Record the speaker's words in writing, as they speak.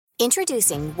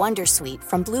Introducing Wondersuite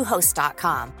from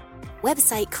Bluehost.com.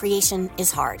 Website creation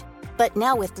is hard, but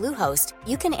now with Bluehost,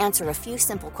 you can answer a few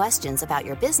simple questions about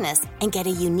your business and get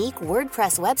a unique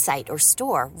WordPress website or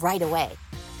store right away.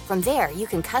 From there, you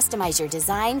can customize your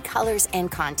design, colors,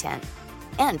 and content.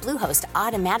 And Bluehost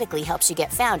automatically helps you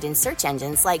get found in search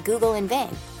engines like Google and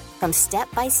Bing. From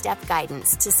step-by-step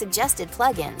guidance to suggested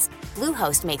plugins,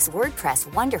 Bluehost makes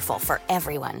WordPress wonderful for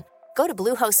everyone. Go to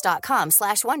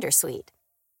bluehost.com/wondersuite.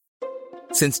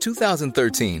 Since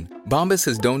 2013, Bombas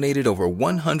has donated over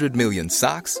 100 million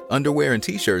socks, underwear, and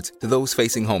T-shirts to those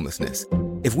facing homelessness.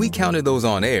 If we counted those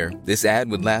on air, this ad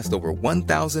would last over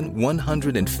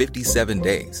 1,157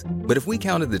 days. But if we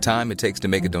counted the time it takes to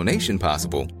make a donation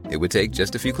possible, it would take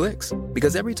just a few clicks.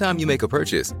 Because every time you make a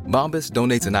purchase, Bombas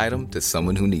donates an item to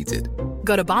someone who needs it.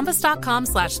 Go to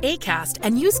bombas.com/ACAST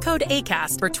and use code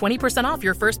ACAST for 20% off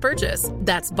your first purchase.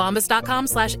 That's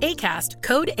bombas.com/ACAST,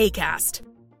 code ACAST.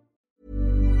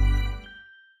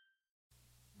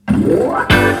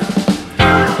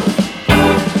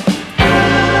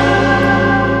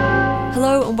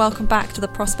 Hello and welcome back to the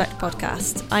Prospect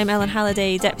Podcast. I'm Ellen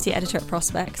Halliday, Deputy Editor at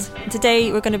Prospect. And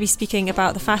today we're going to be speaking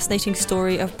about the fascinating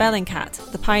story of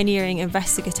Bellingcat, the pioneering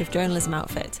investigative journalism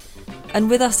outfit. And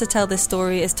with us to tell this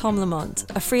story is Tom Lamont,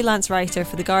 a freelance writer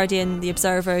for The Guardian, The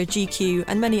Observer, GQ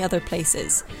and many other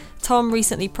places. Tom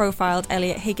recently profiled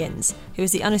Eliot Higgins, who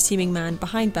is the unassuming man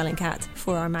behind Bellingcat,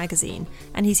 for our magazine.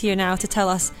 And he's here now to tell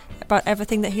us about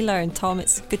everything that he learned. Tom,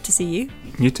 it's good to see you.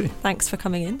 You too. Thanks for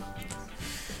coming in.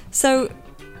 So,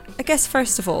 I guess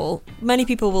first of all, many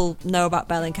people will know about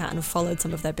Bellingcat and have followed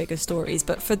some of their bigger stories,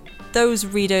 but for those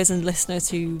readers and listeners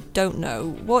who don't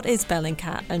know, what is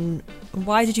Bellingcat and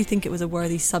why did you think it was a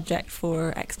worthy subject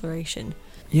for exploration?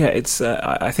 Yeah, it's.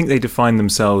 I think they define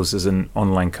themselves as an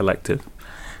online collective.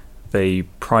 They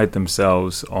pride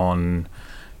themselves on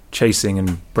chasing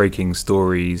and breaking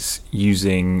stories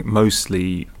using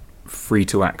mostly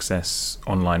free-to-access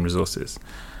online resources.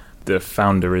 The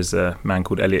founder is a man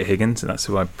called Eliot Higgins, and that's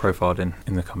who I profiled in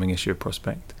the coming issue of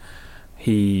Prospect.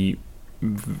 He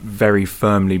very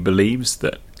firmly believes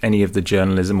that any of the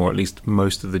journalism, or at least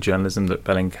most of the journalism that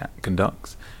Bellingcat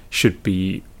conducts, should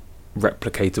be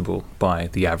replicatable by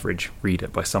the average reader,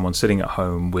 by someone sitting at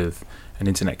home with an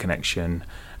internet connection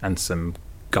and some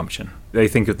gumption. They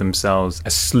think of themselves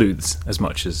as sleuths as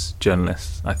much as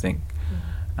journalists, I think.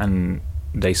 And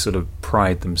they sort of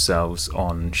pride themselves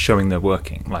on showing their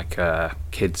working, like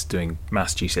kids doing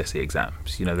maths GCSE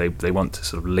exams. You know, they want to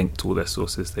sort of link to all their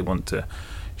sources. They want to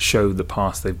show the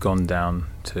path they've gone down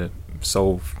to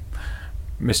solve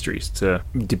mysteries, to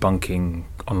debunking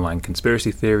online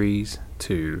conspiracy theories,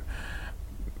 to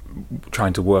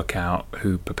trying to work out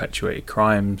who perpetuated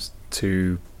crimes,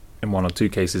 to, in one or two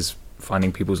cases,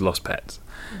 finding people's lost pets.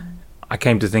 I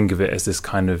came to think of it as this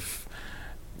kind of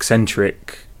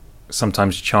eccentric,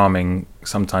 sometimes charming,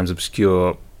 sometimes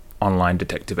obscure online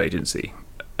detective agency,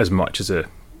 as much as a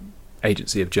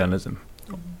agency of journalism.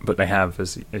 But they have,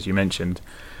 as you mentioned,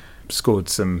 scored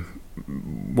some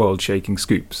world-shaking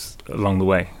scoops along the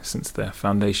way since their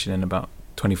foundation in about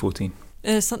 2014.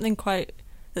 There's something quite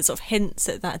that sort of hints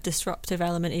at that disruptive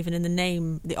element, even in the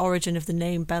name, the origin of the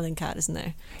name Bellingcat, isn't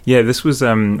there? Yeah, this was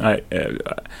a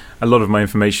lot of my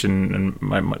information and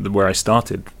where I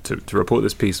started to report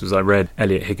this piece was I read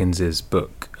Eliot Higgins's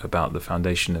book about the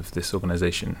foundation of this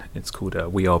organisation. It's called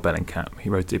We Are Bellingcat.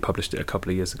 He published it a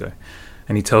couple of years ago.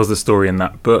 And he tells the story in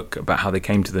that book about how they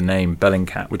came to the name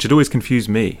Bellingcat, which had always confused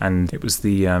me. And it was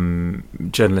the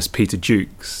journalist Peter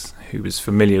Jukes, who was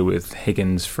familiar with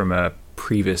Higgins from a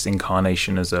previous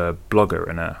incarnation as a blogger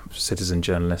and a citizen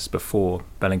journalist before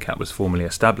Bellingcat was formally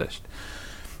established.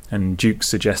 And Jukes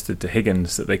suggested to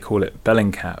Higgins that they call it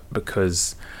Bellingcat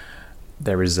because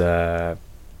there is a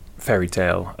fairy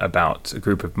tale about a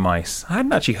group of mice. I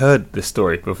hadn't actually heard this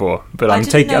story before, but I'm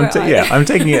taking them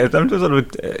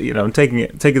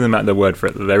at their word for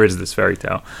it that there is this fairy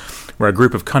tale where a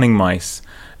group of cunning mice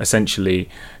essentially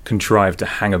contrive to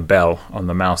hang a bell on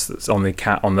the mouse that's on the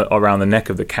cat, around the neck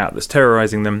of the cat that's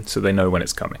terrorizing them, so they know when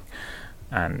it's coming.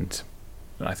 And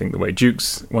I think the way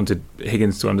Jukes wanted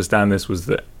Higgins to understand this was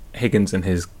that Higgins and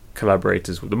his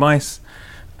collaborators were the mice,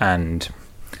 and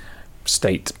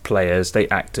state players,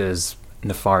 state actors,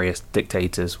 nefarious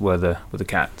dictators were the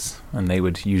cats, and they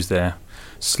would use their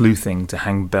sleuthing to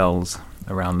hang bells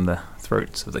around the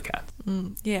throats of the cat.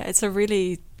 Yeah, it's a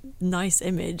really nice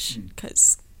image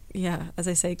because, yeah, as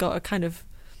I say, got a kind of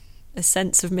a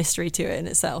sense of mystery to it in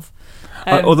itself.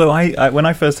 Although I when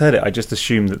I first heard it, I just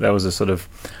assumed that there was a sort of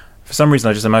For some reason,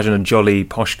 I just imagine a jolly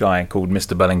posh guy called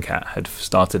Mr. Bellingcat had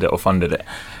started it or funded it.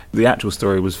 The actual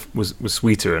story was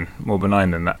sweeter and more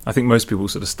benign than that. I think most people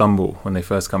sort of stumble when they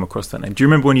first come across that name. Do you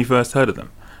remember when you first heard of them?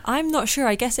 I'm not sure.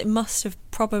 I guess it must have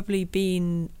probably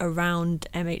been around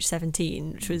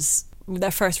MH17, which was their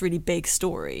first really big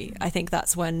story. I think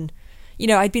that's when,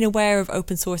 I'd been aware of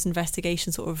open source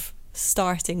investigation sort of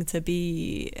starting to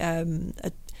be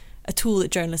a tool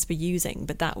that journalists were using,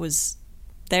 but that was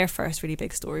their first really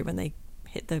big story when they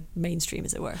hit the mainstream,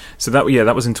 as it were. So that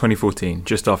was in 2014,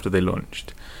 just after they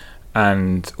launched.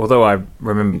 And although I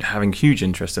remember having huge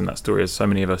interest in that story, as so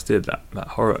many of us did, that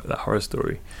horror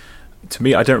story, to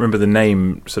me, I don't remember the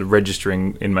name sort of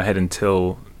registering in my head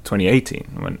until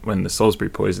 2018, when the Salisbury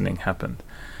poisoning happened.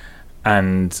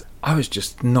 And I was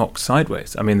just knocked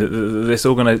sideways. I mean, this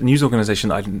news organisation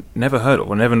that I'd never heard of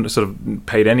or never sort of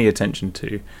paid any attention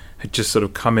to had just sort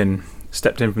of come in,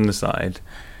 stepped in from the side,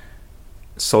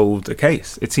 solved a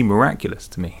case. It seemed miraculous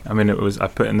to me. I mean, I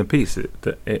put in the piece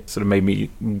that it sort of made me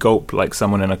gulp like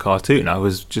someone in a cartoon. I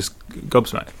was just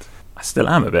gobsmacked. I still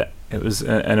am a bit. It was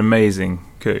an amazing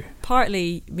coup.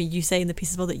 Partly, you say in the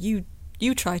piece as well that you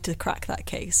tried to crack that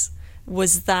case.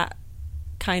 Was that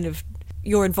kind of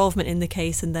your involvement in the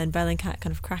case and then Bellingcat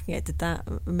kind of cracking it, did that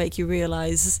make you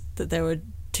realise that there were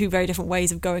two very different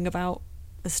ways of going about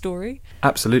a story?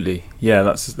 Absolutely. Yeah,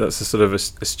 that's a sort of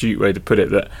astute way to put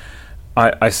it, that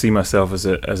I see myself as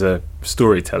a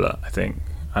storyteller, I think,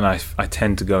 and I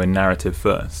tend to go in narrative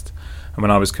first. And when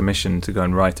I was commissioned to go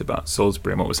and write about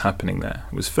Salisbury and what was happening there,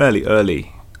 it was fairly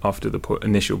early after the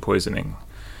initial poisoning.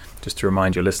 Just to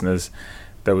remind your listeners,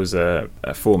 there was a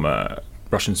former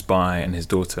Russian spy and his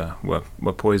daughter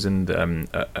were poisoned.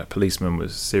 A policeman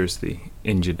was seriously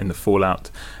injured in the fallout,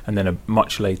 and then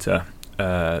much later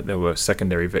there were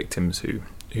secondary victims who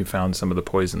found some of the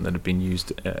poison that had been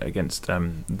used against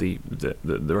the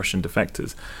Russian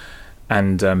defectors.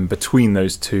 And between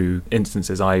those two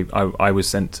instances, I was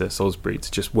sent to Salisbury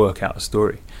to just work out a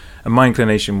story. And my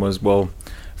inclination was, well,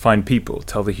 find people,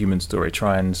 tell the human story,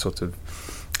 try and sort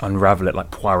of unravel it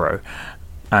like Poirot.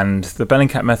 And the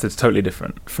Bellingcat method's totally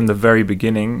different. From the very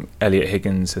beginning, Eliot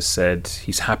Higgins has said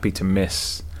he's happy to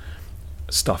miss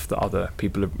stuff that other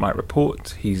people might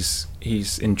report. He's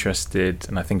interested,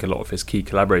 and I think a lot of his key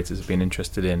collaborators have been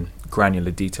interested in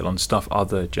granular detail on stuff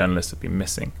other journalists have been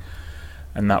missing.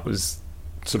 And that was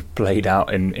sort of played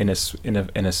out in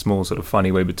a small sort of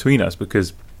funny way between us,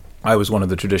 because I was one of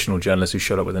the traditional journalists who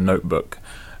showed up with a notebook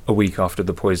a week after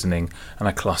the poisoning, and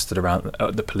I clustered around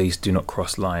the police do not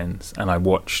cross lines, and I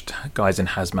watched guys in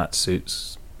hazmat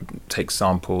suits take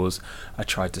samples. I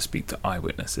tried to speak to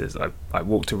eyewitnesses. I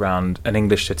walked around an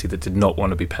English city that did not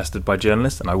want to be pestered by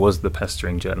journalists, and I was the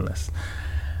pestering journalist.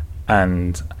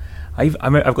 And I've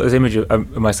got this image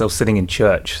of myself sitting in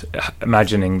church,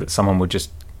 imagining that someone would just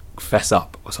fess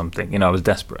up or something. I was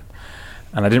desperate,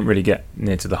 and I didn't really get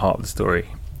near to the heart of the story.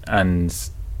 And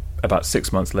about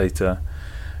 6 months later,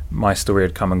 my story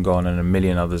had come and gone, and a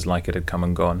million others like it had come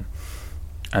and gone.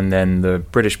 And then the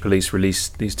British police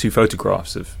released these two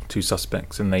photographs of two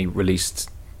suspects, and they released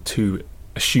two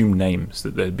assumed names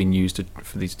that had been used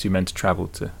for these two men to travel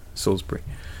to Salisbury.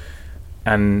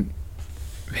 And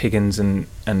Higgins and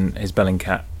his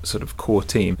Bellingcat sort of core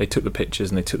team, they took the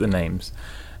pictures and they took the names,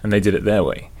 and they did it their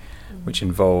way, which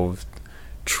involved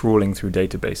trawling through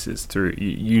databases, through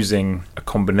using a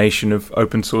combination of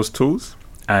open source tools,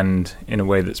 and in a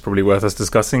way that's probably worth us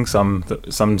discussing, some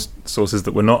sources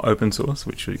that were not open source,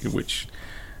 which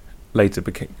later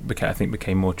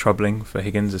became more troubling for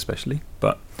Higgins especially.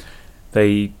 But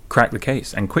they cracked the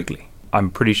case, and quickly. I'm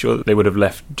pretty sure that they would have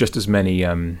left just as many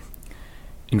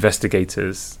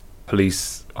investigators,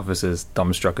 police officers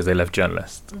dumbstruck as they left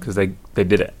journalists, because they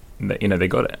did it. They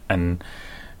got it. And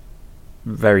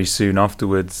very soon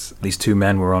afterwards, these two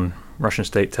men were on Russian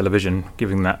state television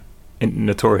giving that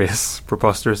notorious,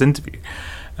 preposterous interview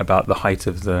about the height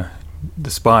of the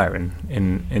spire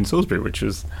in Salisbury, which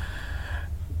was,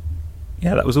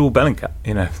 that was all Bellingcat.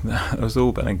 That was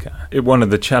all Bellingcat. One of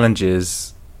the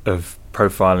challenges of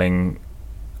profiling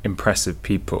impressive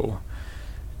people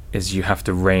is you have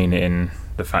to rein in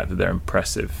the fact that they're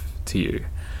impressive to you.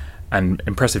 And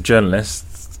impressive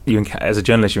journalists, as a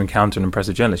journalist, you encounter an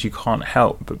impressive journalist, you can't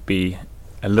help but be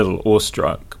a little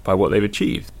awestruck by what they've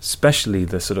achieved, especially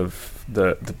the sort of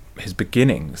his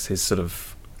beginnings, his sort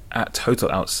of total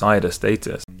outsider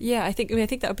status. Yeah, I think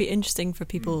that would be interesting for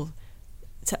people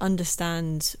to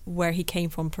understand where he came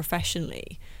from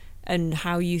professionally, and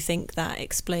how you think that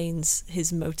explains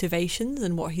his motivations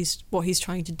and what he's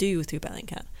trying to do through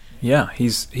Bellingcat. Yeah,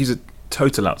 he's a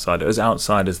total outsider, as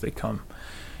outside as they come.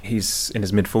 He's in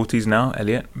his mid-40s now,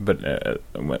 Eliot, but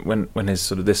when his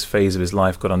sort of this phase of his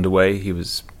life got underway, he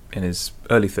was in his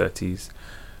early 30s,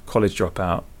 college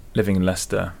dropout, living in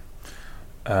Leicester,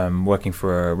 working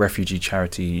for a refugee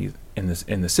charity in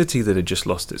the city that had just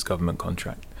lost its government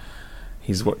contract.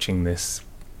 He's watching this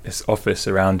office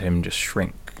around him just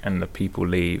shrink and the people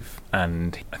leave,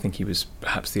 and I think he was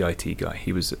perhaps the IT guy.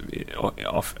 He was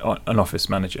an office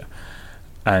manager.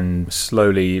 And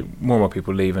slowly more and more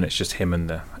people leave, and it's just him and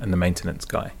the maintenance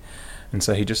guy. And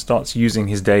so he just starts using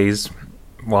his days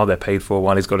while they're paid for,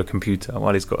 while he's got a computer,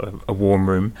 while he's got a warm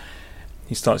room.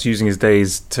 He starts using his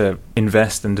days to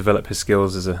invest and develop his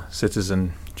skills as a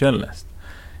citizen journalist.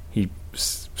 He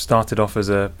started off as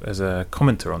a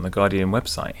commenter on the Guardian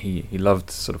website. He loved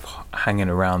sort of hanging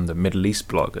around the Middle East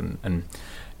blog, and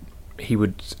he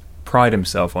would pride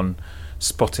himself on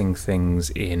spotting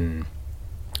things in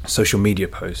social media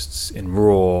posts, in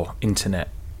raw internet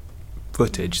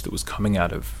footage that was coming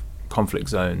out of conflict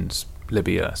zones,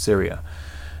 Libya, Syria,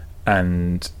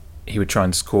 and he would try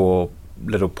and score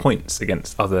little points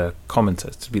against other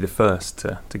commenters to be the first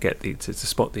to get to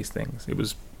spot these things. It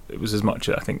was as much,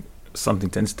 I think, something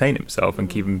to entertain himself and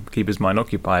keep his mind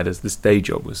occupied as this day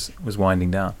job was winding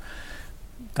down.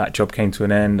 That job came to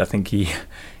an end. I think he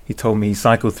told me he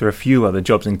cycled through a few other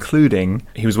jobs, including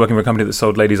he was working for a company that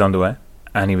sold ladies' underwear,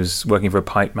 and he was working for a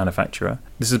pipe manufacturer.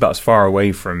 This is about as far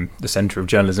away from the centre of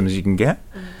journalism as you can get.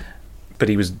 But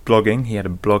he was blogging. He had a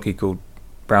blog he called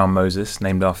Brown Moses,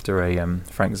 named after a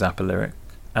Frank Zappa lyric.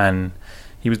 And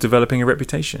he was developing a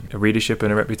reputation, a readership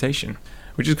and a reputation,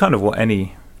 which is kind of what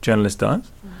any journalist does.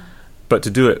 But to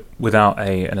do it without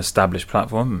an established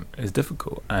platform is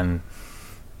difficult. And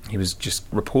he was just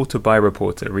reporter by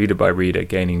reporter, reader by reader,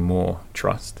 gaining more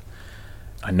trust.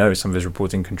 I know some of his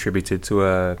reporting contributed to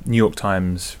a New York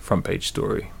Times front page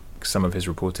story. Some of his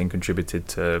reporting contributed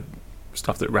to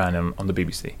stuff that ran on the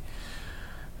BBC.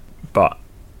 But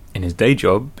in his day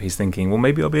job, he's thinking, well,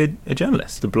 maybe I'll be a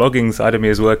journalist. The blogging side of me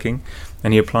is working,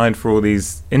 and he applied for all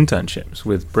these internships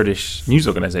with British news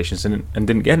organisations and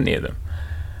didn't get any of them.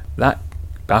 That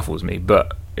baffles me,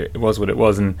 but it was what it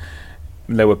was. And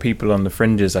there were people on the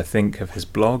fringes, I think, of his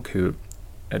blog who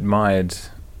admired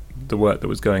the work that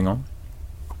was going on,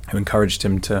 who encouraged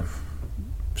him to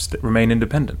remain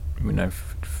independent,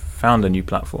 found a new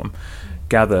platform,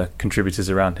 gather contributors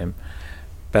around him.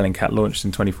 Bellingcat launched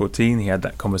in 2014. He had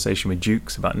that conversation with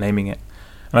Dukes about naming it.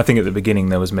 And I think at the beginning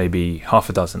there was maybe half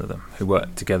a dozen of them who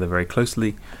worked together very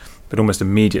closely, but almost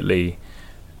immediately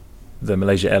the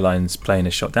Malaysia Airlines plane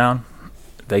is shot down.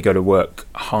 They go to work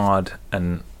hard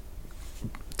and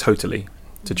totally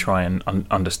to try and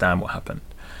understand what happened.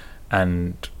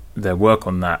 And their work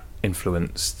on that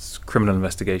influenced criminal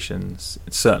investigations.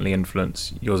 It certainly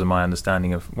influenced yours and my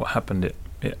understanding of what happened.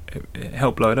 It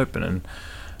helped blow it open,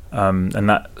 and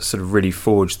that sort of really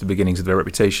forged the beginnings of their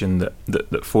reputation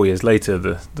that 4 years later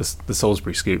the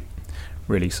Salisbury scoop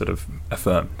really sort of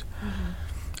affirmed.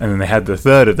 And then they had the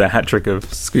third of their hat trick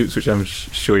of scoops, which I'm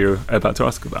sure you're about to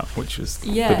ask about, which was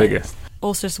the biggest.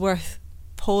 Also, it's worth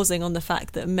pausing on the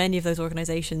fact that many of those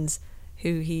organisations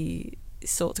who he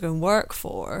sought to go and work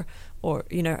for, or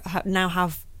now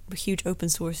have huge open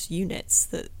source units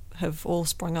that have all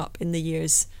sprung up in the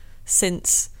years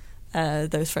since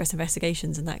those first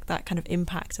investigations, and that kind of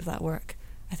impact of that work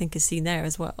I think is seen there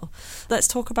as well. Let's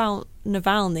talk about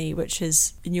Navalny, which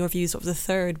is, in your view, sort of the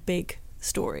third big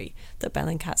story that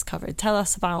Bellingcat's covered. Tell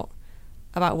us about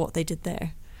what they did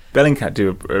there. Bellingcat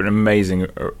do an amazing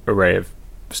array of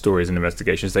stories and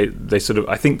investigations. They sort of,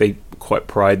 I think they quite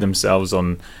pride themselves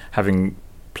on having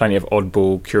plenty of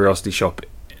oddball curiosity shop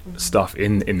stuff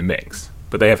in the mix.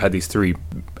 But they have had these three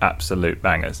absolute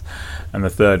bangers, and the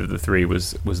third of the three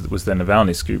was the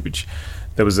Navalny scoop, which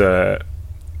there was a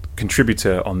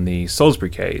contributor on the Salisbury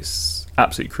case,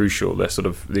 absolutely crucial. They're sort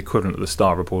of the equivalent of the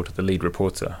star reporter, the lead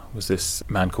reporter, was this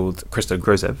man called Christo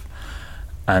Grozev,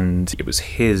 and it was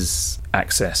his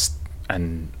access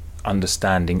and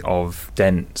understanding of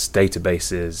dense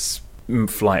databases,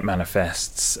 flight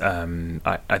manifests,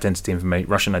 identity information,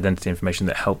 Russian identity information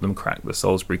that helped them crack the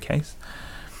Salisbury case.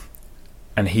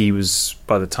 And he was,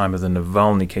 by the time of the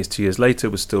Navalny case 2 years later,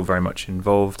 was still very much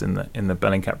involved in the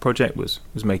Bellingcat project, was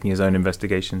making his own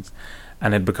investigations,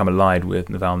 and had become allied with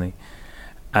Navalny.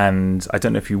 And I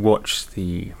don't know if you watched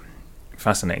the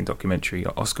fascinating documentary,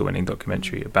 Oscar-winning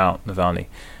documentary about Navalny.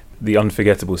 The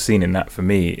unforgettable scene in that for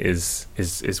me is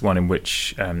one in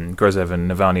which Grozev and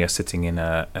Navalny are sitting in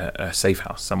a safe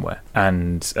house somewhere,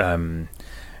 and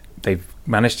they've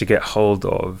managed to get hold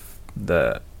of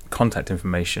the contact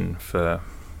information for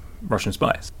Russian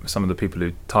spies, some of the people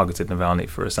who targeted Navalny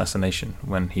for assassination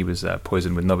when he was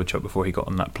poisoned with Novichok before he got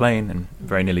on that plane and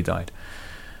very nearly died.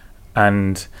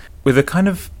 And with a kind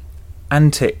of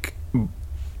antic,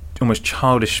 almost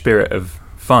childish spirit of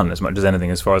fun as much as anything,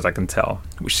 as far as I can tell,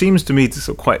 which seems to me to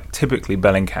sort of quite typically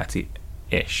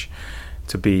Bellingcat-ish,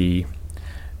 to be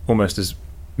almost as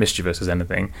mischievous as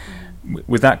anything.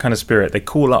 With that kind of spirit, they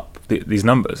call up these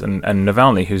numbers, and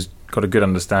Navalny, who's got a good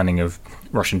understanding of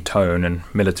Russian tone and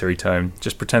military tone,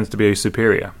 just pretends to be a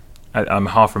superior. I'm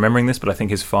half remembering this, but I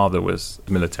think his father was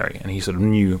military, and he sort of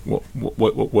knew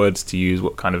what words to use,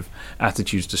 what kind of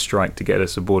attitudes to strike to get a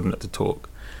subordinate to talk.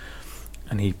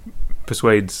 And he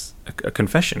persuades a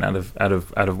confession out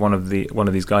of one of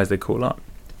these guys they call up.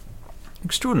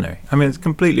 Extraordinary. I mean, it's a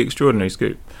completely extraordinary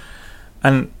scoop.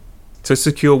 And to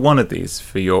secure one of these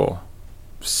for your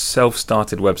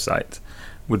self-started website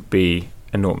would be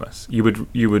enormous. You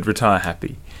would retire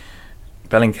happy.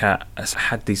 Bellingcat has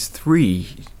had these 3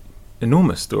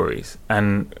 enormous stories,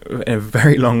 and in a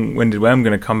very long-winded way, I'm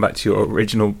going to come back to your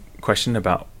original question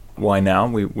about why now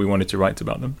we wanted to write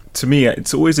about them. To me,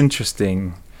 it's always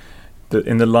interesting that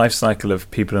in the life cycle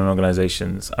of people and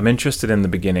organizations, I'm interested in the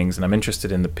beginnings and I'm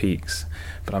interested in the peaks,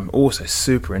 but I'm also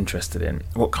super interested in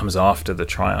what comes after the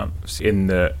triumphs, in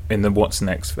the what's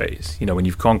next phase. You know, when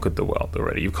you've conquered the world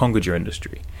already, you've conquered your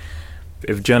industry.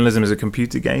 If journalism is a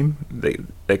computer game,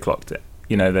 they clocked it.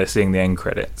 You know, they're seeing the end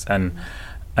credits,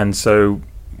 and so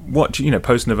what, you know,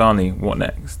 post Navalny, what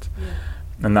next? Yeah.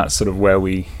 And that's sort of where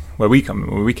we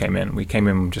came in. We came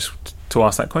in just to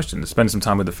ask that question, to spend some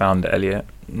time with the founder, Eliot,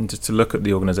 and just to look at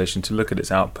the organisation, to look at its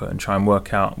output and try and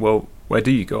work out, well, where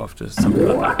do you go after something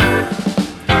like that?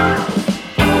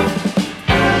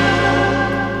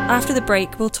 After the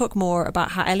break, we'll talk more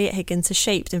about how Eliot Higgins has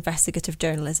shaped investigative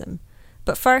journalism.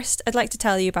 But first, I'd like to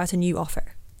tell you about a new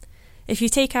offer. If you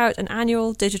take out an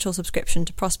annual digital subscription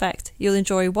to Prospect, you'll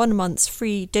enjoy 1 month's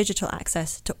free digital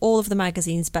access to all of the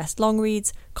magazine's best long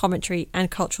reads, commentary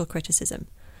and cultural criticism.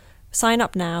 Sign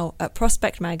up now at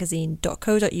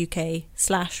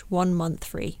prospectmagazine.co.uk/1 month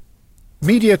free.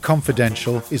 Media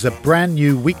Confidential is a brand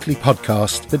new weekly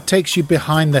podcast that takes you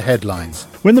behind the headlines.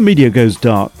 When the media goes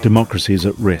dark, democracy is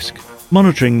at risk.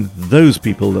 Monitoring those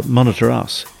people that monitor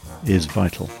us is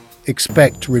vital.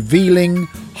 Expect revealing,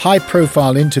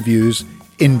 high-profile interviews,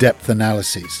 in-depth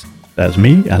analyses. That's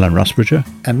me, Alan Rusbridger.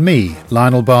 And me,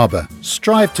 Lionel Barber.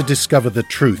 Strive to discover the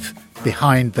truth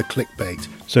behind the clickbait.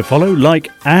 So follow, like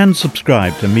and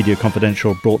subscribe to Media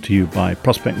Confidential, brought to you by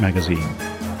Prospect Magazine.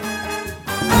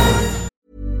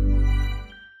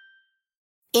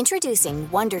 Introducing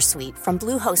Wondersuite from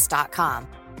Bluehost.com.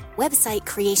 Website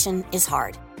creation is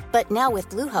hard, but now with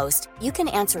Bluehost, you can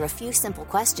answer a few simple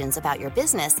questions about your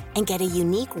business and get a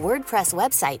unique WordPress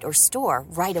website or store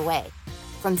right away.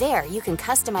 From there, you can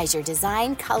customize your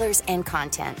design, colors, and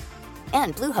content.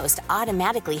 And Bluehost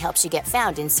automatically helps you get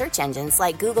found in search engines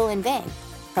like Google and Bing.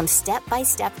 From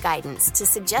step-by-step guidance to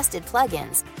suggested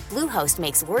plugins, Bluehost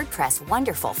makes WordPress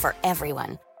wonderful for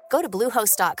everyone. Go to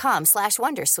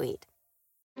bluehost.com/wondersuite.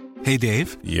 Hey,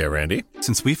 Dave. Yeah, Randy.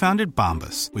 Since we founded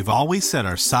Bombas, we've always said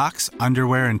our socks,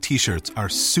 underwear, and T-shirts are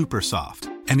super soft.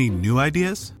 Any new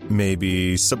ideas?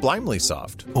 Maybe sublimely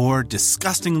soft. Or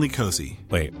disgustingly cozy.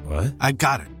 Wait, what? I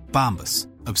got it. Bombas.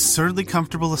 Absurdly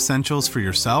comfortable essentials for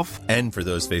yourself and for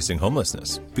those facing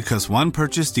homelessness. Because one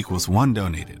purchased equals one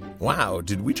donated. Wow,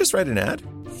 did we just write an ad?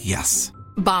 Yes.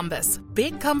 Bombas.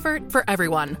 Big comfort for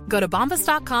everyone. Go to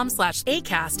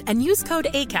bombas.com/ACAST and use code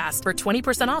ACAST for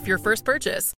 20% off your first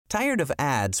purchase. Tired of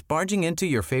ads barging into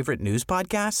your favorite news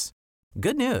podcasts?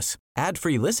 Good news.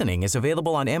 Ad-free listening is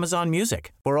available on Amazon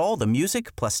Music for all the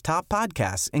music plus top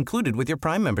podcasts included with your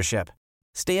Prime membership.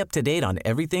 Stay up to date on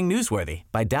everything newsworthy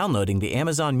by downloading the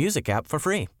Amazon Music app for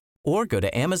free. Or go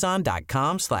to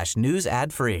amazon.com/news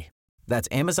ad free. That's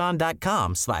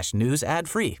amazon.com/news ad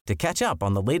free to catch up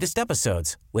on the latest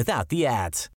episodes without the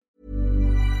ads.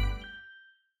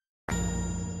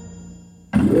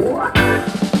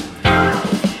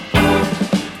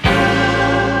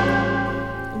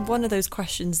 One of those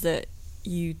questions that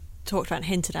you talked about and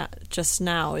hinted at just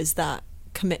now is that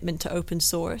commitment to open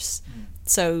source.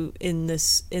 So in the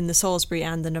Salisbury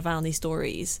and the Navalny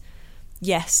stories,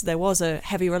 yes, there was a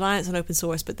heavy reliance on open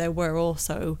source, but there were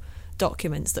also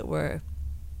documents that were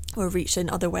reached in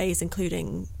other ways,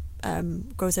 including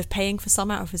Groziev paying for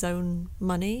some out of his own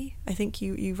money, I think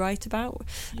you write about.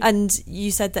 Yeah. And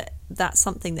you said that that's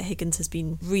something that Higgins has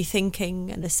been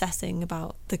rethinking and assessing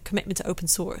about the commitment to open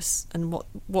source and what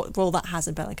role that has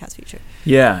in Bellingcat's future.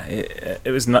 Yeah,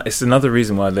 it's another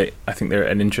reason why I think they're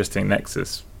at an interesting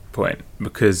nexus point,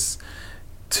 because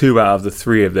 2 out of the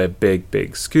 3 of their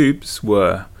big scoops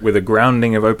were, with a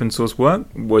grounding of open source work,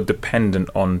 were dependent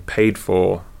on paid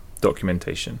for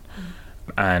documentation.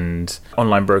 And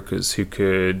online brokers who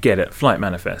could get at flight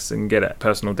manifests and get at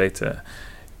personal data,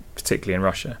 particularly in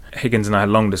Russia. Higgins and I had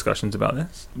long discussions about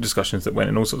this, discussions that went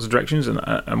in all sorts of directions,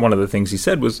 and one of the things he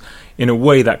said was, in a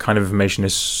way, that kind of information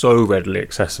is so readily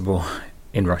accessible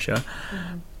in Russia.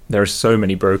 There are so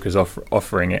many brokers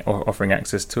offering offering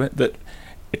access to it that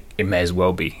it may as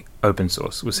well be open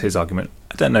source, was his argument.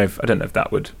 I don't know if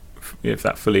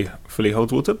that fully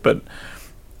holds water, but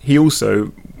he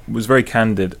also was very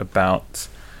candid about,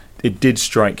 it did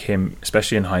strike him,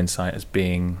 especially in hindsight, as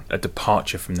being a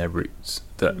departure from their roots.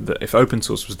 That if open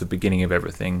source was the beginning of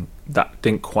everything, that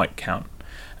didn't quite count.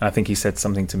 And I think he said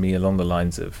something to me along the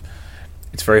lines of,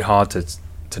 it's very hard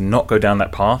to not go down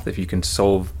that path if you can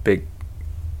solve big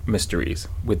mysteries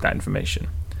with that information.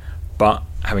 But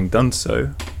having done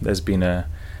so, there's been an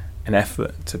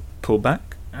effort to pull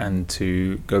back and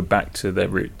to go back to their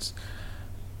roots.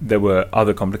 There were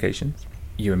other complications.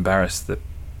 You embarrassed the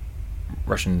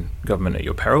Russian government at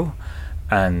your peril,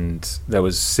 and there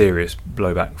was serious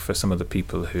blowback for some of the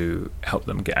people who helped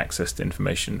them get access to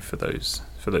information for those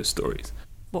stories.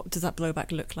 What does that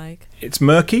blowback look like? It's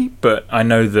murky, but I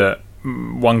know that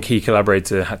one key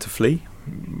collaborator had to flee,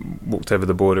 walked over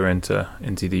the border into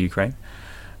the Ukraine.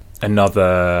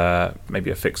 Another,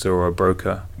 maybe a fixer or a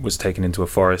broker, was taken into a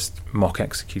forest, mock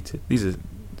executed. These are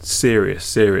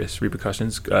serious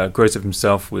repercussions. Grozov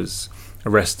himself was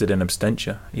arrested in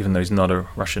absentia, even though he's not a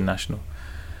Russian national.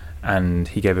 And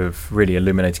he gave a really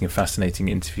illuminating and fascinating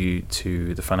interview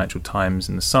to the Financial Times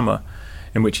in the summer,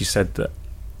 in which he said that,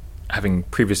 having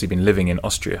previously been living in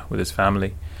Austria with his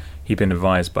family, he'd been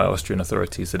advised by Austrian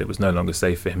authorities that it was no longer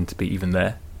safe for him to be even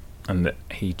there, and that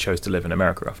he chose to live in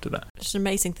America after that. It's an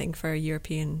amazing thing for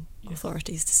European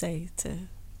authorities to say to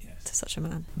such a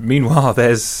man. Meanwhile,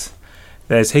 there's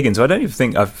Higgins, who I don't even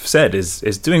think I've said is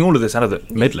doing all of this out of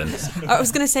the Midlands. I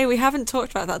was going to say, we haven't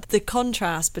talked about that. The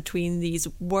contrast between these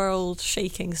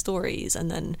world-shaking stories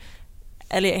and then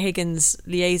Eliot Higgins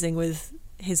liaising with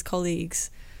his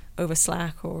colleagues over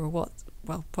Slack or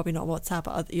probably not WhatsApp,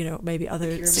 but maybe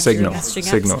other Signal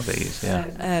apps, they use,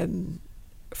 yeah.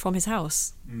 From his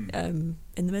house in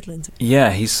the Midlands.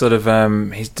 Yeah, he's sort of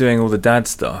he's doing all the dad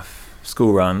stuff,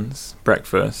 school runs,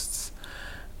 breakfasts.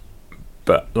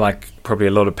 But like probably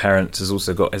a lot of parents, has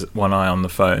also got his one eye on the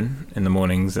phone in the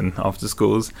mornings and after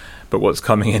schools. But what's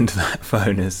coming into that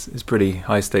phone is pretty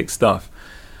high stakes stuff.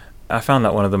 I found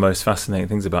that one of the most fascinating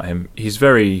things about him. He's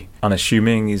very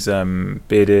unassuming. He's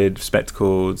bearded,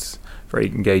 spectacled, very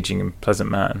engaging and pleasant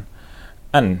man,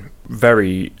 and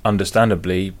very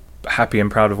understandably happy and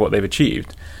proud of what they've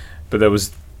achieved. But there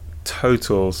was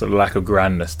total sort of lack of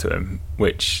grandness to him,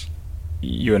 which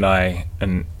you and I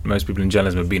and most people in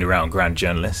journalism have been around grand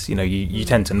journalists. You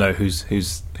tend to know who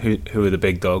are the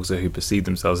big dogs, or who perceive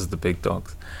themselves as the big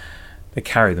dogs. They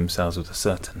carry themselves with a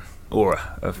certain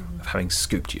aura of having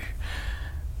scooped you.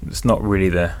 It's not really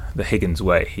the Higgins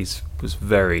way. He was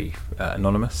very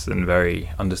anonymous and very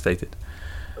understated.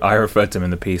 I referred to him in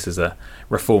the piece as a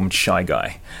reformed shy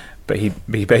guy, but he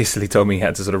basically told me he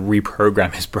had to sort of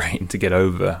reprogram his brain to get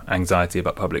over anxiety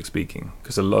about public speaking,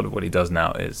 because a lot of what he does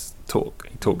now is talk.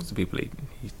 He talks to people.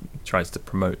 He tries to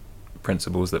promote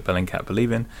principles that Bellingcat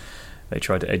believe in. They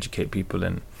try to educate people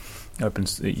in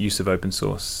use of open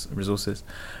source resources.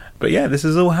 But yeah, this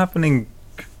is all happening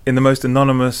in the most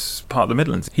anonymous part of the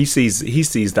Midlands. He sees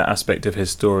that aspect of his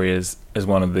story as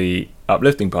one of the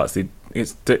uplifting parts.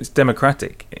 It's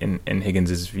democratic in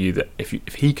Higgins's view that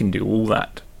if he can do all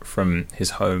that from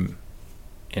his home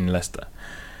in Leicester,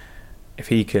 if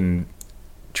he can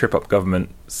trip up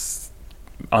governments,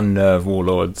 unnerve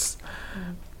warlords,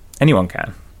 anyone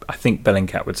can. I think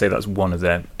Bellingcat would say that's one of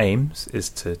their aims, is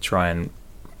to try and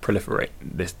proliferate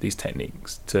these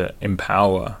techniques, to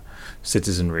empower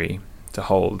citizenry to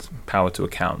hold power to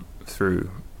account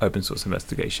through open source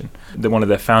investigation. One of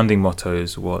their founding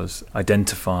mottos was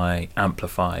identify,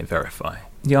 amplify, verify.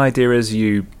 The idea is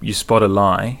you spot a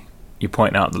lie, you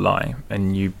point out the lie,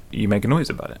 and you make a noise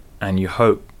about it, and you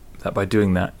hope that by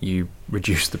doing that you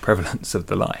reduce the prevalence of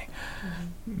the lie.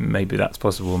 Maybe that's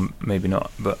possible, maybe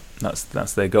not, but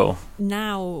that's their goal.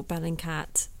 Now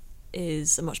Bellingcat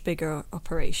is a much bigger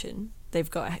operation. They've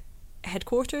got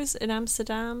headquarters in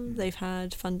Amsterdam. They've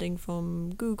had funding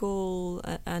from Google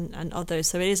and others,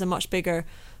 so it is a much bigger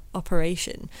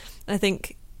operation. I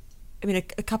think, a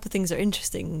couple of things are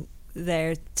interesting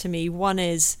there to me. One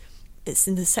is, it's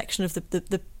in the section of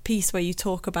the piece where you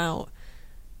talk about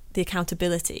the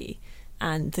accountability,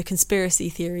 and the conspiracy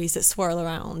theories that swirl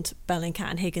around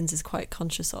Bellingcat and Higgins is quite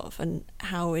conscious of, and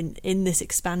how in this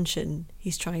expansion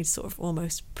he's trying to sort of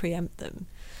almost preempt them.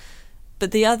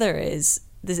 But the other is,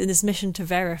 in this mission to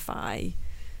verify,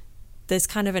 there's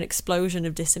kind of an explosion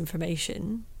of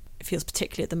disinformation. It feels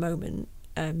particularly at the moment,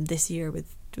 this year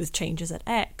with changes at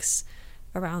X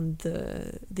around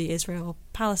the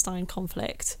Israel-Palestine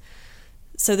conflict.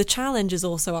 So the challenge is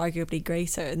also arguably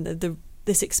greater, and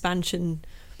this expansion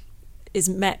is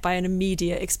met by an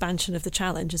immediate expansion of the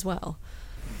challenge as well.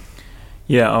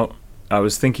 Yeah, I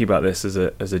was thinking about this as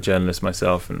a journalist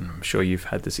myself, and I'm sure you've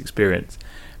had this experience.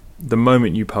 The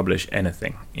moment you publish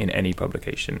anything in any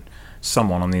publication,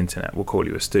 someone on the internet will call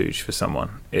you a stooge for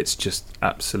someone. It's just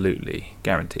absolutely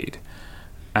guaranteed.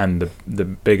 And the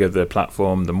bigger the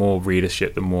platform, the more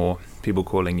readership, the more people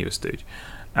calling you a stooge.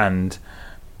 And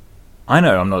I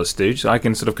know I'm not a stooge, so I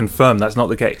can sort of confirm that's not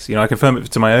the case. I confirm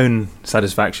it to my own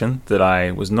satisfaction that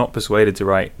I was not persuaded to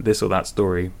write this or that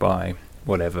story by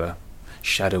whatever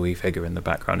shadowy figure in the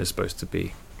background is supposed to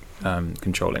be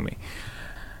controlling me.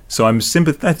 So I'm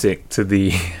sympathetic to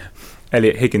the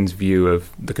Eliot Higgins view of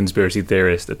the conspiracy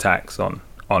theorist attacks on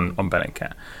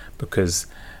Bellingcat, because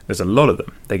there's a lot of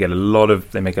them. They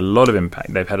make a lot of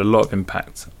impact. They've had a lot of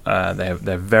impact.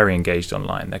 They're very engaged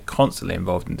online. They're constantly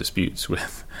involved in disputes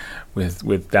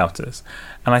with doubters,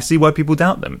 and I see why people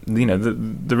doubt them.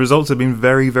 The results have been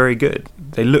very, very good.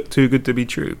 They look too good to be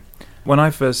true. When I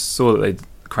first saw that they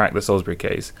cracked the Salisbury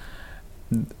case,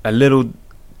 a little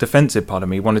defensive part of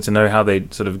me wanted to know how they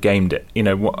sort of gamed it.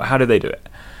 How did they do it?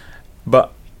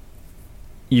 But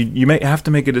you may have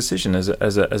to make a decision as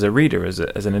a reader, as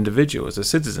an individual, as a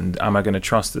citizen. Am I going to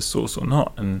trust this source or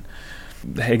not? And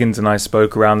Higgins and I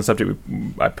spoke around the subject.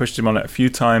 I pushed him on it a few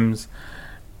times.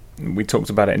 We talked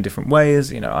about it in different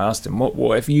ways. I asked him,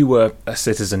 what if you were a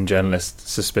citizen journalist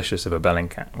suspicious of a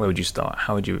Bellingcat? Where would you start?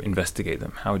 How would you investigate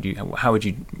them? How would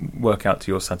you work out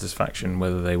to your satisfaction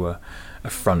whether they were a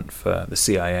front for the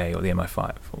CIA or the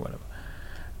MI5 or whatever?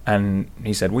 And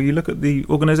he said, well, you look at the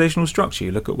organizational structure,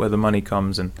 you look at where the money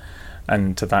comes, and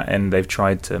to that end they've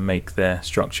tried to make their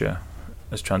structure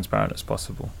as transparent as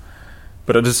possible.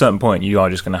 But at a certain point you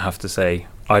are just going to have to say,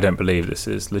 I don't believe this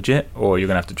is legit, or you're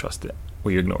going to have to trust it,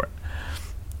 or you ignore it.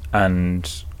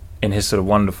 And in his sort of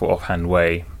wonderful offhand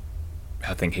way,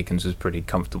 I think Higgins was pretty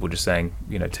comfortable just saying,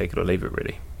 take it or leave it,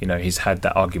 really. He's had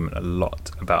that argument a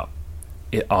lot about,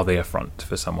 are they a front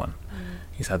for someone?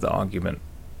 He's had that argument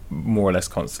more or less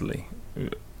constantly.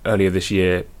 Earlier this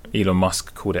year, Elon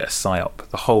Musk called it a psyop,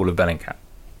 the whole of Bellingcat.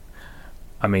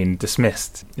 I mean,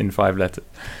 dismissed in 5 letters.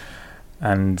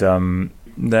 And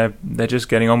they're just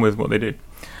getting on with what they do.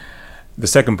 The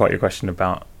second part of your question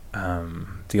about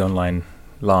the online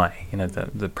lie,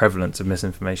 the prevalence of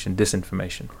misinformation,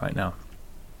 disinformation right now.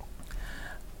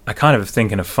 I kind of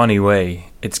think in a funny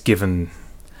way it's given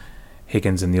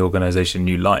Higgins and the organisation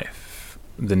new life.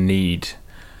 The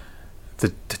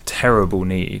terrible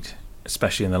need,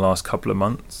 especially in the last couple of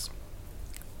months,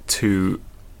 to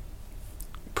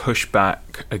push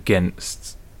back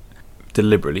against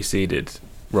deliberately seeded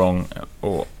wrong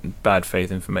or bad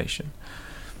faith information.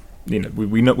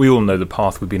 We all know the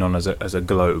path we've been on as a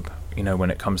globe,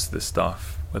 when it comes to this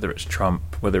stuff, whether it's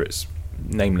Trump, whether it's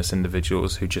nameless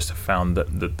individuals who just have found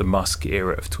that the Musk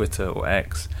era of Twitter or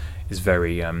X is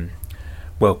very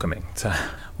welcoming to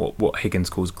what Higgins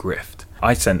calls grift.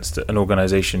 I sensed an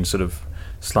organisation sort of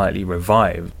slightly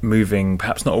revived, moving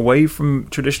perhaps not away from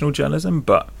traditional journalism,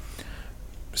 but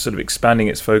sort of expanding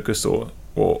its focus or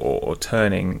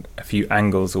turning a few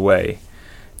angles away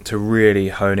to really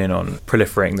hone in on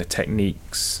proliferating the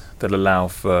techniques that allow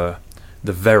for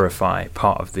the verify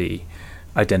part of the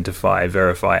identify,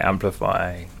 verify,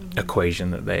 amplify equation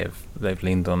that they've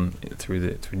leaned on through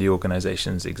the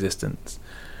organisation's existence.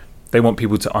 They want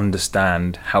people to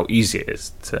understand how easy it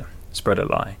is to spread a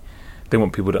lie. They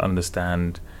want people to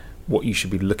understand what you should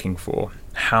be looking for,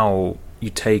 how you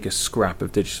take a scrap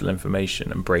of digital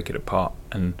information and break it apart,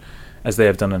 and as they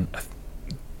have done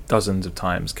dozens of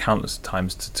times, countless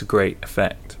times, to great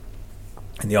effect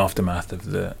in the aftermath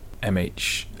of the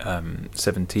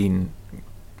MH17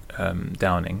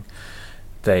 downing.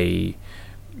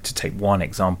 To take one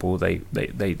example, they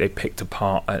picked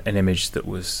apart an image that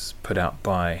was put out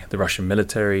by the Russian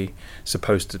military,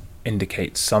 supposed to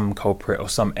indicate some culprit or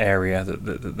some area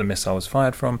that the missile was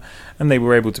fired from, and they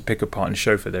were able to pick apart and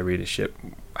show for their readership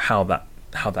how that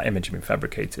image had been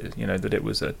fabricated, that it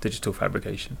was a digital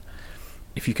fabrication.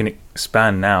 If you can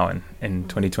expand now in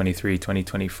 2023,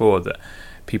 2024, that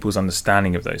people's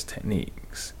understanding of those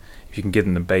techniques, if you can give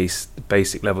them the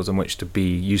basic levels on which to be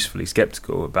usefully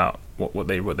skeptical about what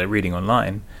they're reading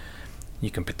online,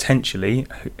 you can potentially,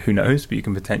 who knows, but you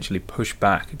can potentially push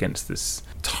back against this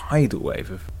tidal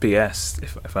wave of BS,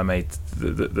 if I may,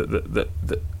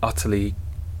 that utterly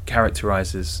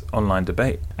characterises online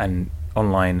debate and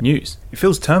online news. It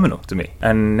feels terminal to me,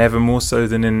 and never more so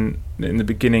than in the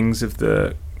beginnings of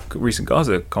the recent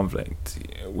Gaza conflict,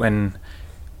 when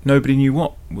nobody knew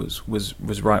what was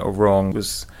right or wrong,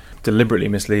 was deliberately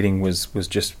misleading, was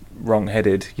just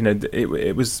wrong-headed.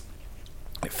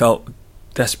 It felt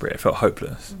desperate, it felt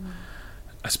hopeless.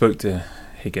 I spoke to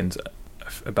Higgins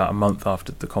about a month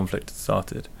after the conflict had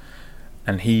started,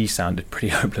 and he sounded pretty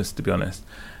hopeless, to be honest.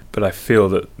 But I feel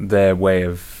that their way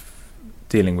of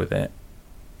dealing with it,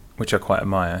 which I quite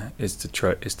admire, is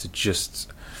to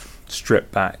just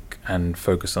strip back and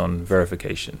focus on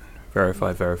verification.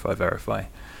 Verify.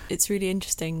 It's really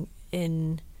interesting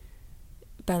in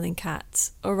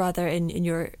Bellingcat, or rather in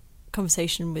your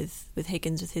conversation with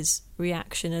Higgins, with his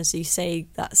reaction, as you say,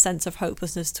 that sense of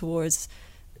hopelessness towards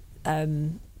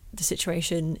the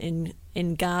situation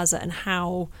in Gaza, and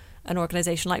how an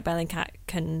organisation like Bellingcat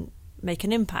can make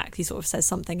an impact. He sort of says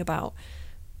something about,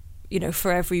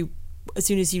 for every, as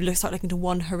soon as you start looking to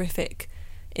one horrific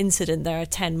incident, there are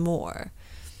 10 more.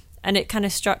 And it kind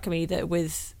of struck me that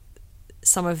with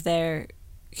some of their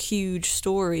huge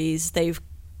stories, they've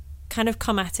kind of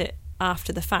come at it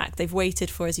after the fact. They've waited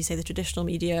for, as you say, the traditional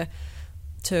media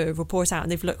to report out,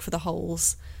 and they've looked for the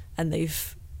holes, and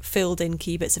they've filled in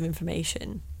key bits of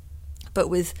information. But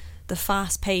with the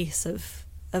fast pace of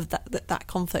that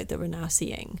conflict that we're now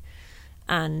seeing,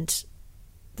 and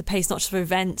the pace not just of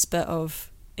events but of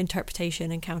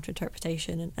interpretation and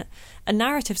counter-interpretation, and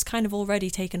narratives kind of already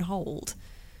taken hold,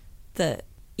 that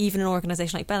even an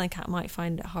organisation like Bellingcat might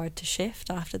find it hard to shift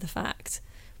after the fact.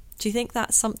 Do you think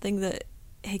that's something that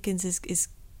Higgins is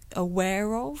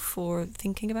aware of or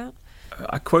thinking about?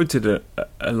 I quoted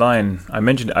a line. I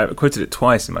quoted it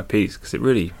twice in my piece because it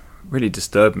really, really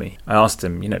disturbed me. I asked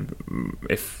him,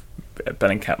 if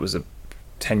Bellingcat was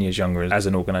 10 years younger as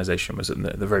an organisation, was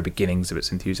at the very beginnings of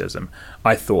its enthusiasm,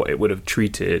 I thought it would have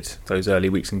treated those early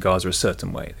weeks in Gaza a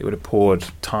certain way. They would have poured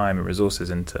time and resources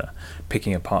into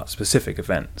picking apart specific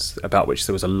events about which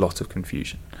there was a lot of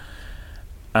confusion.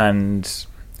 And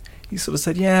he sort of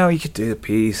said, "Yeah, well, you could do the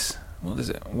piece. What is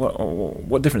it?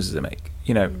 What difference does it make?"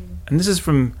 And this is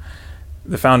from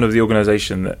the founder of the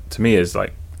organisation that, to me, is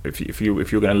like, if you're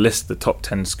going to list the top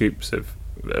 10 scoops of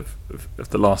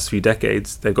the last few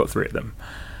decades, they've got 3 of them.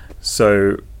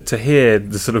 So to hear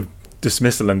the sort of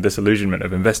dismissal and disillusionment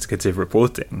of investigative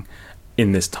reporting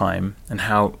in this time, and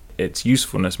how its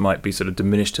usefulness might be sort of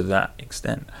diminished to that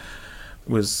extent,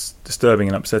 was disturbing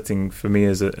and upsetting for me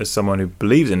as someone who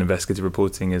believes in investigative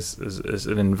reporting as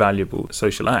an invaluable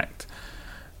social act.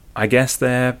 I guess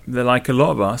they're like a lot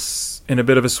of us in a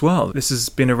bit of a swirl. This has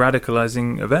been a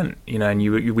radicalizing event, and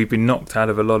we've been knocked out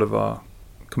of a lot of our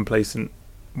complacent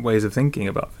ways of thinking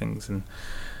about things, and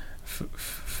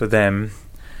for them,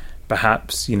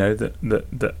 perhaps,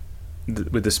 that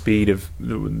with the speed of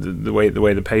the way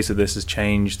the pace of this has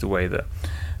changed, the way that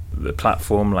the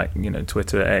platform, like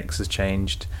Twitter, X, has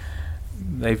changed,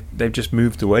 they've just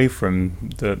moved away from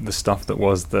the stuff that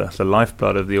was the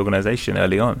lifeblood of the organisation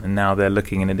early on, and now they're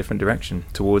looking in a different direction,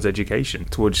 towards education,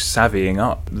 towards savvying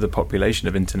up the population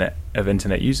of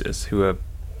internet users who are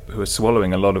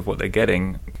swallowing a lot of what they're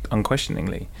getting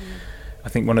unquestioningly. I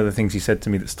think one of the things he said to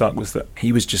me that stuck was that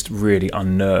he was just really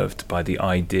unnerved by the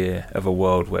idea of a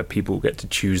world where people get to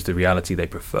choose the reality they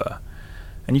prefer.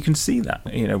 And you can see that,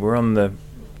 we're on the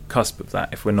cusp of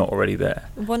that if we're not already there.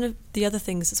 One of the other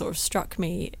things that sort of struck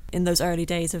me in those early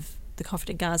days of the conflict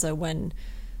in Gaza, when,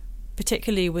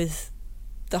 particularly with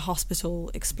the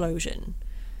hospital explosion,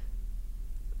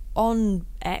 on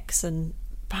X and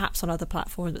perhaps on other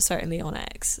platforms, but certainly on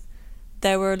X,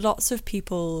 there were lots of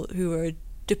people who were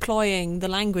deploying the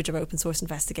language of open source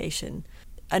investigation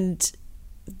and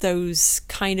those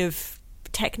kind of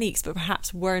techniques, but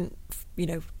perhaps weren't,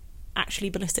 actually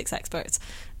ballistics experts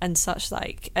and such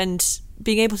like. And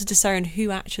being able to discern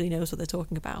who actually knows what they're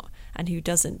talking about and who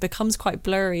doesn't becomes quite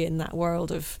blurry in that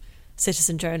world of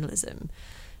citizen journalism.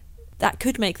 That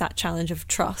could make that challenge of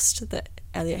trust that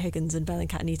Eliot Higgins and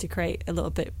Bellingcat need to create a little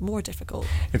bit more difficult.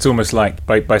 It's almost like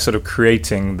by sort of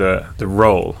creating the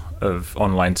role of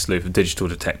online sleuth, digital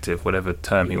detective, whatever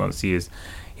term he wants to use,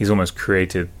 he's almost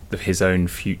created his own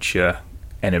future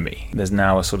enemy. There's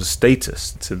now a sort of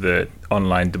status to the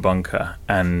online debunker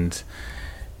and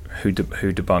who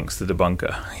debunks the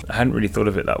debunker. I hadn't really thought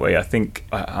of it that way. I think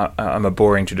I'm a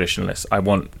boring traditionalist. I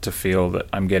want to feel that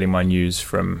I'm getting my news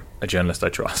from a journalist I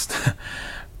trust.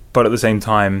 But at the same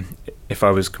time, if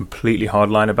I was completely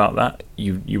hardline about that,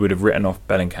 you would have written off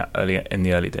Bellingcat earlier in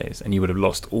the early days, and you would have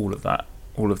lost all of that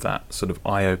sort of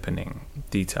eye-opening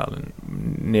detail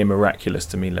and near miraculous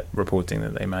to me reporting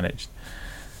that they managed.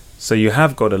 So you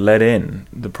have got to let in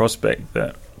the prospect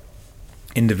that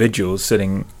individuals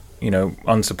sitting,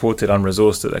 unsupported,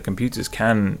 unresourced at their computers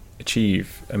can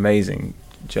achieve amazing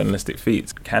journalistic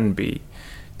feats, can be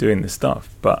doing this stuff.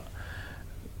 But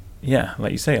yeah,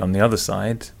 like you say, on the other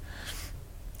side,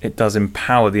 it does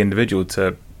empower the individual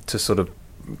to sort of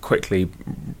quickly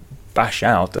bash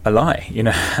out a lie,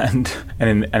 and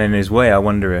in his way, I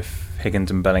wonder if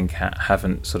Higgins and Bellingcat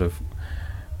haven't sort of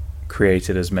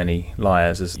created as many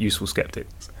liars as useful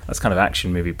skeptics. That's kind of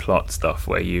action movie plot stuff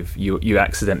where you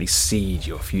accidentally seed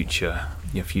your future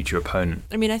opponent.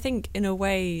 I mean, I think in a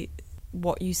way,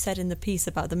 what you said in the piece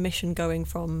about the mission going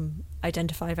from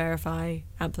identify, verify,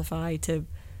 amplify to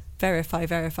verify,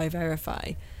 verify,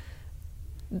 verify,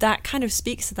 that kind of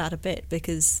speaks to that a bit,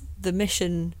 because the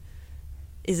mission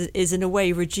is in a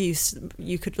way reduced.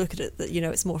 You could look at it that,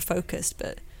 it's more focused,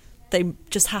 but they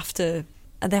just have to,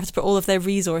 and they have to put all of their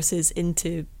resources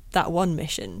into that one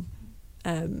mission,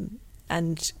 and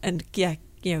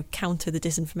counter the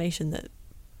disinformation that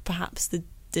perhaps the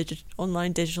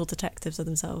online digital detectives are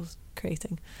themselves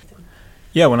creating.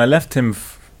 Yeah, when I left him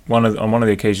on one of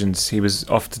the occasions, he was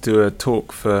off to do a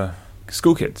talk for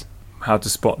school kids, how to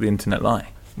spot the internet lie.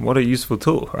 What a useful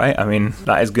tool, right? I mean,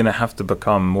 that is going to have to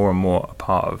become more and more a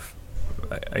part of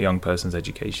a young person's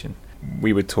education.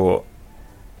 We were taught,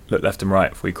 look left and right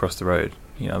before you cross the road,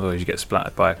 otherwise you get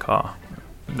splattered by a car.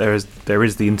 There is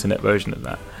the internet version of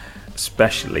that,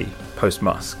 especially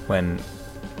post-Musk, when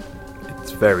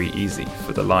it's very easy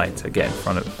for the lie to get in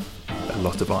front of a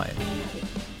lot of eyes.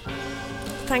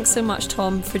 Thanks so much,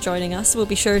 Tom, for joining us. We'll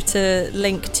be sure to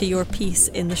link to your piece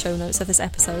in the show notes of this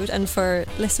episode. And for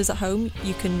listeners at home,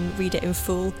 you can read it in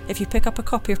full if you pick up a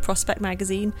copy of Prospect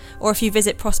Magazine or if you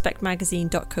visit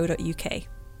prospectmagazine.co.uk.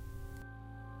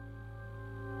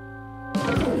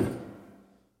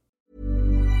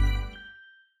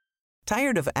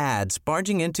 Tired of ads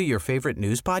barging into your favorite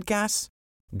news podcasts?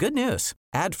 Good news.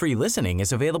 Ad-free listening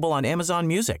is available on Amazon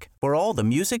Music for all the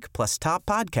music plus top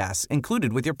podcasts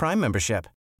included with your Prime membership.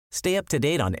 Stay up to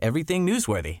date on everything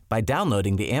newsworthy by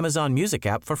downloading the Amazon Music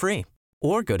app for free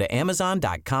or go to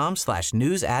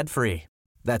amazon.com/news ad free.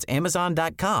 That's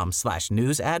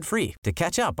amazon.com/news ad free to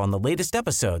catch up on the latest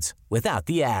episodes without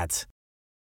the ads.